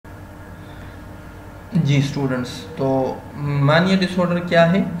जी students, तो मानिया disorder क्या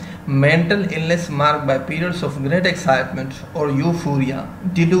है? Mental illness marked by periods of great excitement और यूफोरिया,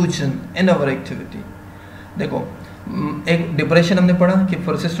 डिल्यूजन इन अवर एक्टिविटी। देखो, एक डिप्रेशन हमने पढ़ा कि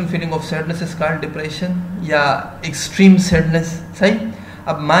persistent feeling of sadness is called depression या एक्सट्रीम सैडनेस, सही।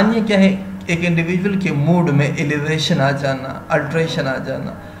 अब मानिया क्या है? एक इंडिविजुअल के मूड में एलिवेशन आ जाना, अल्ट्रेशन आ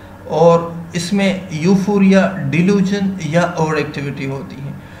जाना, और इसमें यूफोरिया, डिल्यूजन या ओवर एक्टिविटी होती है।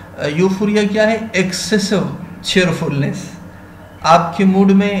 यूफोरिया क्या है? एक्सेसिव चेयरफुलनेस, आपके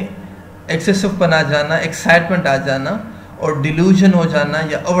मूड में एक्सेसिव पन आ जाना, एक्साइटमेंट आ जाना, और डिल्यूजन हो जाना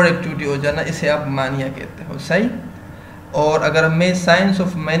या ओवर एक्टिविटी हो जाना, इसे आप मानिया कहते हो, सही। और अगर मैं साइंस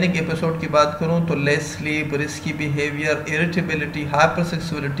ऑफ मैनिक एपिसोड की बात करूं तो less sleep, risky behaviour, irritability,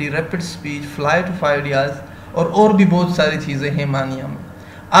 hypersexuality, rapid speech, flight of ideas और भी बहुत सारी चीज़ें हैं मानिया में।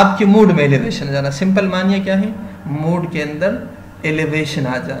 आपके मूड में एलिवेशन आ जाना, सिंपल मानिया क्या है? मूड के अंदर एलिवेशन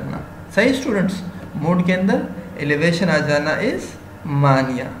आ जाना, सही स्टूडेंट्स। मूड के अंदर एलिवेशन आ जाना इज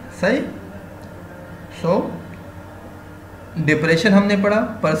मानिया, सही। सो डिप्रेशन हमने पढ़ा,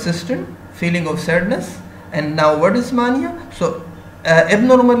 persistent feeling of sadness, and now what is मानिया? सो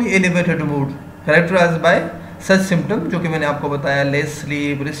abnormally elevated mood characterised bye सच सिम्टम, जो कि मैंने आपको बताया, less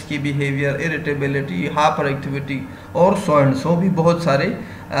sleep, risky behaviour, irritability, hyper activity और सो एंड सो, भी बहुत सारे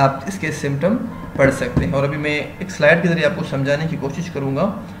आप इसके सिम्टम पढ़ सकते हैं। और अभी मैं एक स्लाइड के जरिए आपको समझाने की कोशिश करूंगा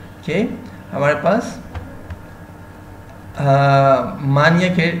कि हमारे पास मानिया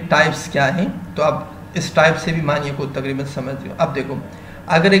के टाइप्स क्या हैं, तो आप इस टाइप से भी मानिया को तकरीबन समझ लो। अब देखो,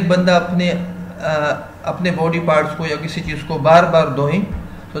 अगर एक बंदा अपने बॉडी पार्ट्स को या किसी चीज़ को बार बार धोए,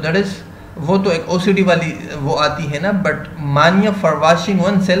 तो दैट इज, वो तो एक ओसीडी वाली वो आती है ना, बट मानिया for washing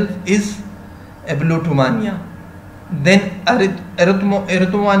one self is एब्लूटोमानिया। Then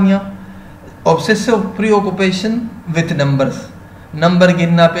एरिथ्रोमानिया, obsessive प्रीऑक्यूपेशन with numbers, number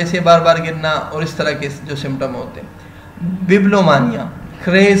गिनना, पैसे बार बार गिनना, और इस तरह के जो सिम्टम होते हैं। बिब्लोमानिया,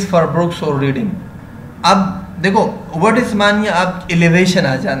 क्रेज फॉर बुक्स और रीडिंग। अब देखो, व्हाट इज मानिया? आप एलिवेशन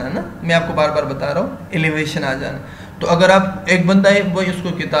आ जाना ना, मैं आपको बार बार बता रहा हूँ, एलिवेशन आ जाना। तो अगर आप एक बंदा है, वो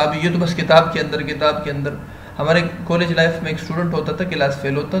उसको किताब, ये तो बस किताब के अंदर। हमारे कॉलेज लाइफ में एक स्टूडेंट होता था, क्लास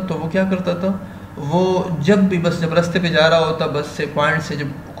फेल होता, तो वो क्या करता था, वो जब रास्ते पे जा रहा होता, बस से पॉइंट से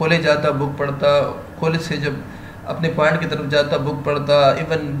जब कॉलेज आता बुक पढ़ता, कॉलेज से जब अपने पॉइंट की तरफ जाता बुक पढ़ता,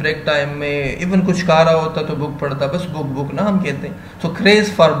 इवन ब्रेक टाइम में, इवन कुछ खा रहा होता तो बुक पढ़ता, बस बुक ना हम कहते हैं। सो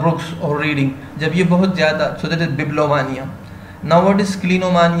क्रेज फॉर बुक्स और रीडिंग, जब ये बहुत ज़्यादा, so that is बिब्लोमानिया। Now what is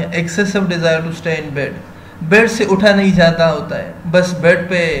क्लिनोमानिया? Excessive desire to stay in bed, bed से उठा नहीं जाता होता है, बस बेड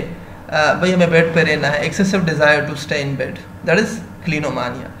पे भाई हमें बेड पे रहना है, excessive desire to stay in bed, that is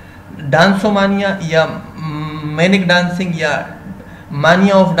क्लिनोमानिया। डांसोमानिया या मैनिक डांसिंग या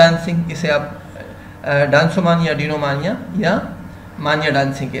मानिया ऑफ डांसिंग, इसे आप डांसोमानिया, डिनोमानिया या मानिया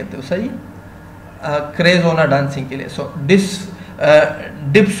डांसिंग कहते हो, सही। क्रेज होना डांसिंग के लिए। सो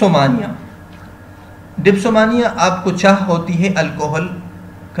डिप्सोमानिया आपको चाह होती है अल्कोहल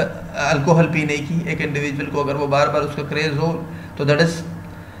पीने की, एक इंडिविजुअल को अगर वो बार बार उसका क्रेज हो, तो दैट इज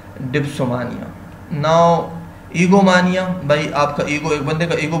डिप्सोमानिया। नाउ ईगोमानिया, भाई आपका ईगो, एक बंदे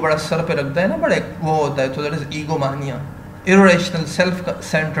का ईगो बड़ा सर पे रखता है ना, बड़ा वो होता है, तो that is ईगोमानिया। irrational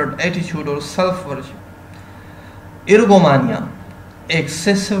self-centered attitude or self-worship. Ergomania,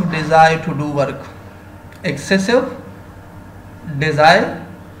 excessive desire to do work, excessive desire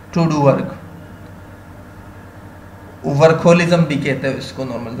to do work, वर्कोलिज्म भी कहते हैं इसको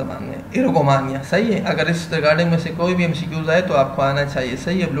नॉर्मल जबान में, इर्गोमानिया, सही है। अगर इस रिगार्डिंग में से कोई भी एमसीक्यूज आए तो आपको आना चाहिए,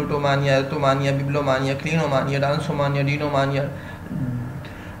 सही है। ब्लूटोमानिया, एर्थोमानिया, बिब्लोमानिया, क्लिनोमानिया, डांसोमानिया, डिनोमानिया,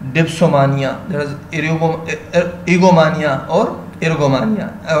 डिप्सोमानिया, ईगोमानिया और इर्गोमानिया।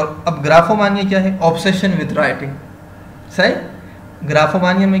 और अब ग्राफोमानिया क्या है? ऑब्सेशन विद राइटिंग, सही।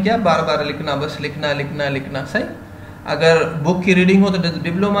 ग्राफोमानिया में क्या? बार बार लिखना, बस लिखना, सही। अगर बुक की रीडिंग हो तो इट इज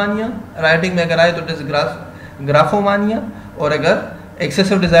बिब्लोमानिया, राइटिंग में अगर आए तो इट इज ग्राफोमानिया, और अगर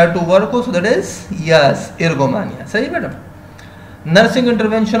एक्सेसिव डिजायर टू वर्क हो तो दैट इज यस इर्गोमानिया, सही मैडम। नर्सिंग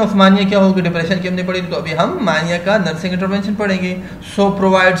इंटरवेंशन ऑफ मानिया क्या होगी? डिप्रेशन की हमने पढ़ी, तो अभी हम मानिया का नर्सिंग इंटरवेंशन पढ़ेंगे। सो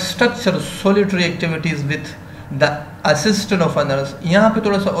provide structure solitary activities with the assistant of a nurse. यहाँ पे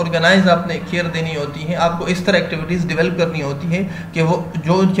थोड़ा सा ऑर्गेनाइज आपने केयर देनी होती है, आपको इस तरह एक्टिविटीज डेवलप करनी होती है कि वो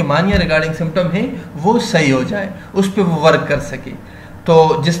जो उनके मानिया रिगार्डिंग सिम्टम है वो सही हो जाए, उस पर वो वर्क कर सके।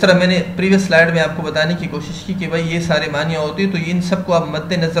 तो जिस तरह मैंने प्रीवियस स्लाइड में आपको बताने की कोशिश की कि भाई ये सारे मानिया होती है, तो इन सबको आप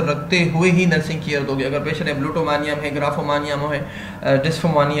मद्देनजर रखते हुए ही नर्सिंग केयर दोगे। अगर पेशेंट है ब्लूटोमानिया में है, ग्राफोमानिया में है,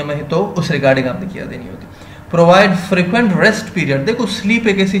 डिस्फोमानिया में है, तो उस रिगार्डिंग आपने केयर देनी होती है। Provide frequent rest period. देखो, स्लीप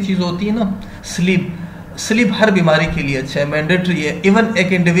एक ऐसी चीज़ होती है ना, स्लीप स्लीप हर बीमारी के लिए अच्छा है, मैंडेटरी है। इवन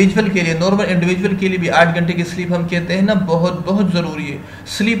एक इंडिविजुअल के लिए, नॉर्मल इंडिविजुअल के लिए भी 8 घंटे की स्लीप हम कहते हैं ना, बहुत बहुत ज़रूरी है।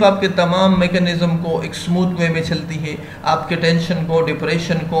 स्लीप आपके तमाम मैकेनिज्म को एक स्मूथ वे में चलती है, आपके टेंशन को,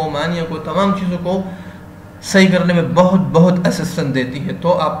 डिप्रेशन को, मानिया को, तमाम चीज़ों को सही करने में बहुत बहुत असिस्टेंस देती है।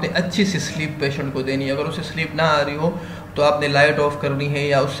 तो आपने अच्छी सी स्लीप पेशेंट को देनी है। अगर उसे स्लीप ना आ रही हो तो आपने लाइट ऑफ करनी है,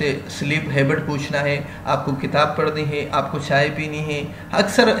 या उससे स्लीप हैबिट पूछना है, आपको किताब पढ़नी है, आपको चाय पीनी है।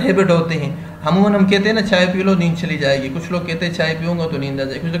 अक्सर हैबिट होते हैं, हम कहते हैं ना चाय पी लो नींद चली जाएगी, कुछ लोग कहते हैं चाय पीऊँगा तो नींद आ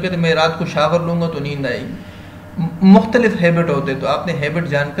जाएगी, कुछ लोग कहते हैं मैं रात को शावर लूँगा तो नींद आएगी। मुख्तलिफ हैबिट होते हैं। तो आपने हैबिट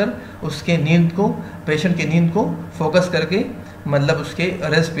जानकर उसके नींद को, पेशेंट की नींद को फोकस करके मतलब उसके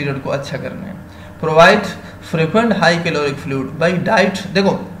रेस्ट पीरियड को अच्छा करना है। Provide frequent high caloric fluid by diet.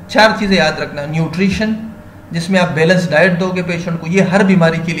 देखो 4 चीज़ें याद रखना। न्यूट्रिशन, जिसमें आप बैलेंस डाइट दोगे पेशेंट को, ये हर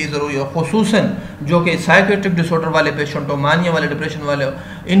बीमारी के लिए ज़रूरी हो, खुसूसन जो कि साइकेट्रिक डिसऑर्डर वाले पेशेंट हो, मानिया वाले, डिप्रेशन वाले हो,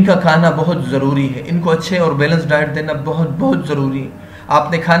 इनका खाना बहुत ज़रूरी है। इनको अच्छे और बैलेंस डाइट देना बहुत बहुत ज़रूरी है।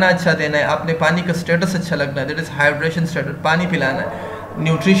 आपने खाना अच्छा देना है, आपने पानी का स्टेटस अच्छा लगना है, दैट इज़ हाइड्रेशन स्टेटस, पानी पिलाना है,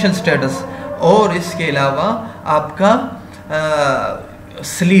 न्यूट्रिशन स्टेटस, और इसके अलावा आपका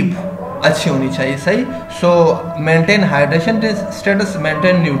स्लीप अच्छी होनी चाहिए। सही। सो maintain hydration status,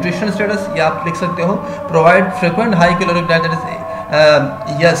 maintain nutrition status, या आप लिख सकते हो provide frequent high caloric diet, that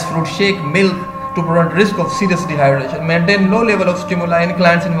is yes fruit shake, milk to prevent risk of serious dehydration. Maintain low level of stimuli in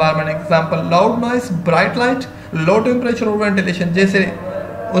client's environment. Example, loud noise, bright light, low temperature or ventilation. जैसे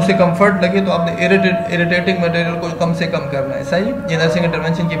उसे comfort लगे तो आपने irritating material को कम से कम करना है। सही। ये नर्सिंग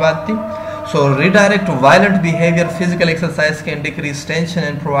इंटरवेंशन की बात थी। सो redirect violent behaviour, physical exercise can decrease tension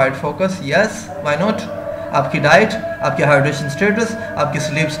and provide focus. Yes, why not. आपकी डाइट, आपकी हाइड्रेशन स्टेटस, आपकी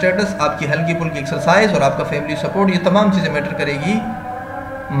स्लीप स्टेटस, आपकी हल्की फुल्की एक्सरसाइज और आपका फैमिली सपोर्ट, ये तमाम चीज़ें मैटर करेगी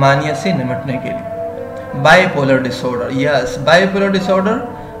मानिया से निपटने के लिए। Bipolar disorder. Yes, bipolar disorder,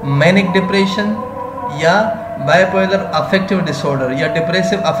 manic depression या बाइपोलर अफेक्टिव डिसऑर्डर या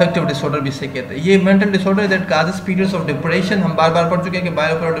डिप्रेसिव अफेक्टिव डिसऑर्डर भी इसे कहते हैं। ये mental disorder that causes periods of depression. हम बार बार पढ़ चुके हैं कि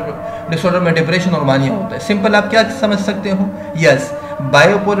बाइपोलर डिसऑर्डर में डिप्रेशन और मानिया होता है। सिंपल आप क्या समझ सकते हो? यस,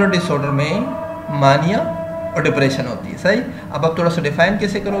 बाइपोलर डिसऑर्डर में मानिया और डिप्रेशन होती है। सही। अब आप थोड़ा सा डिफाइन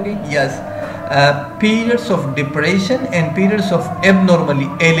कैसे करोगे? Yes, periods of depression and periods of abnormally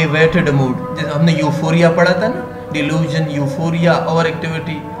elevated mood. जैसे हमने यूफोरिया पढ़ा था ना, delusion, euphoria, over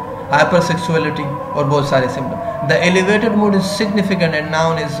activity, hypersexuality और बहुत सारे symptom. The elevated mood is significant and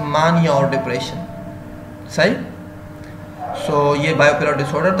known as mania or depression. सही। So ये बाइपोलर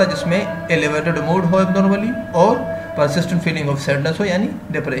डिसऑर्डर था जिसमें elevated mood हो abnormally और persistent feeling of sadness हो, यानी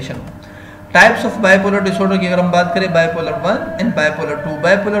डिप्रेशन हो। टाइप्स ऑफ बाइपोलर डिसऑर्डर की अगर हम बात करें, बाइपोलर 1 एंड बाइपोलर 2।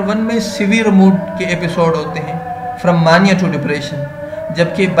 बाइपोलर 1 में सिवियर मूड के एपिसोड होते हैं फ्रॉम मानिया टू डिप्रेशन,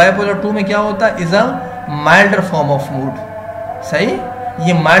 जबकि बाइपोलर 2 में क्या होता है? Is a milder form of mood. सही।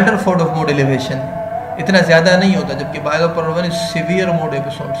 ये milder form of mood elevation है, इतना ज़्यादा नहीं होता, जबकि bipolar 1 is severe mood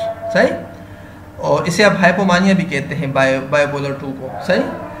episodes. सही। और इसे आप हाइपोमानिया भी कहते हैं बाइपोलर 2 को।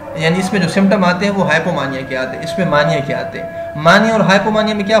 सही। यानी इसमें जो सिम्टम आते हैं वो हाइपोमानिया के आते हैं, इसमें मानिया के आते हैं। मानिया और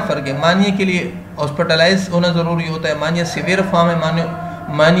हाइपोमानिया में क्या फ़र्क है? मानिया के लिए हॉस्पिटलाइज होना ज़रूरी होता है, मानिया सीवियर फॉर्म है,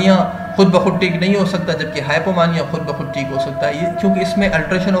 मानिया खुद ब खुद ठीक नहीं हो सकता, जबकि हाइपोमानिया खुद ब खुद ठीक हो सकता है। ये क्योंकि इसमें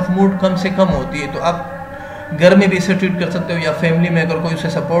अल्ट्रेशन ऑफ मूड कम से कम होती है। तो आप घर में भी इसे ट्रीट कर सकते हो, या फैमिली में अगर कोई उसे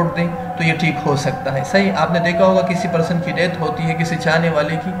सपोर्ट दे तो ये ठीक हो सकता है। सही। आपने देखा होगा किसी पर्सन की डेथ होती है, किसी चाहने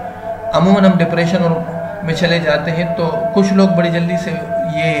वाले की, अमूमन हम डिप्रेशन और में चले जाते हैं, तो कुछ लोग बड़ी जल्दी से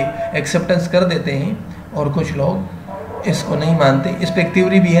ये एक्सेप्टेंस कर देते हैं और कुछ लोग इसको नहीं मानते। इस पर एक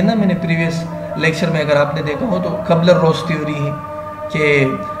थ्योरी भी है ना, मैंने प्रीवियस लेक्चर में अगर आपने देखा हो तो कबलर रोज थ्योरी है कि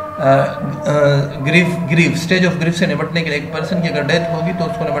ग्रीफ स्टेज ऑफ ग्रीफ से निपटने के लिए एक पर्सन की अगर डेथ होगी तो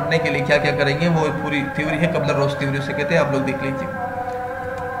उसको निपटने के लिए क्या क्या करेंगे, वो एक पूरी थ्योरी है, कबलर रोज थ्योरी से कहते हैं, आप लोग देख लीजिए।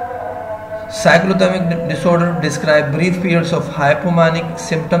 Cyclothymic disorder describe brief periods of hypomanic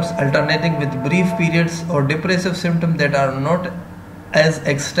symptoms alternating with brief periods or depressive symptoms that are not as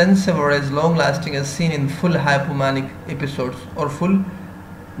extensive or as long lasting as seen in full hypomanic episodes or full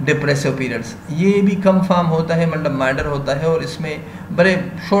depressive periods. ये भी कम form होता है, मतलब milder होता है, और इसमें बड़े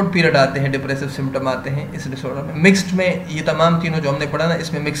शॉर्ट पीरियड आते हैं, डिप्रेसिव सिम्टम आते हैं इस डिसऑर्डर में। मिक्स्ड में ये तमाम तीनों जो हमने पढ़ा ना,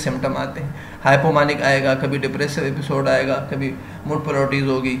 इसमें मिक्स सिम्टम आते हैं। हाइपोमानिक आएगा, कभी डिप्रेसिव एपिसोड आएगा, कभी मूड पोलैरिटीज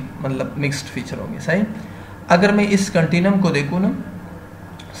होगी, मतलब मिक्स्ड फीचर होंगे। सही। अगर मैं इस कंटिन्यूम को देखूँ ना,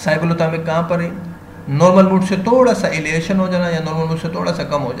 साइक्लोथामिक कहाँ पर है? नॉर्मल मूड से थोड़ा सा एलिवेशन हो जाना या नॉर्मल मूड से थोड़ा सा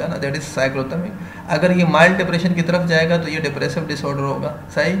कम हो जाना, दैट इज साइक्लोथामिक। अगर ये माइल्ड डिप्रेशन की तरफ जाएगा तो ये डिप्रेसिव डिसऑर्डर होगा।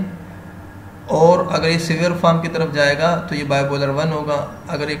 सही। और अगर ये सीवियर फॉर्म की तरफ जाएगा तो ये बाइपोलर 1 होगा,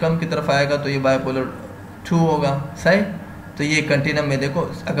 अगर ये कम की तरफ आएगा तो ये बाइपोलर 2 होगा। सही। तो ये कंटिन्यूम में देखो,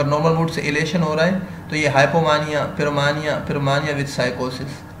 अगर नॉर्मल मूड से एलिवेशन हो रहा है तो ये हाइपोमानिया, फिर मानिया विद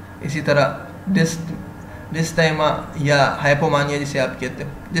साइकोसिस। इसी तरह डिस्थेमा या हाइपोमानिया जिसे आप कहते हो,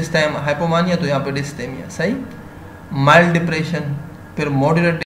 डिस्थेमा हाइपोमानिया, तो यहाँ पे डिस्थेमिया, सही। माइल्ड डिप्रेशन, फिर मॉडरेट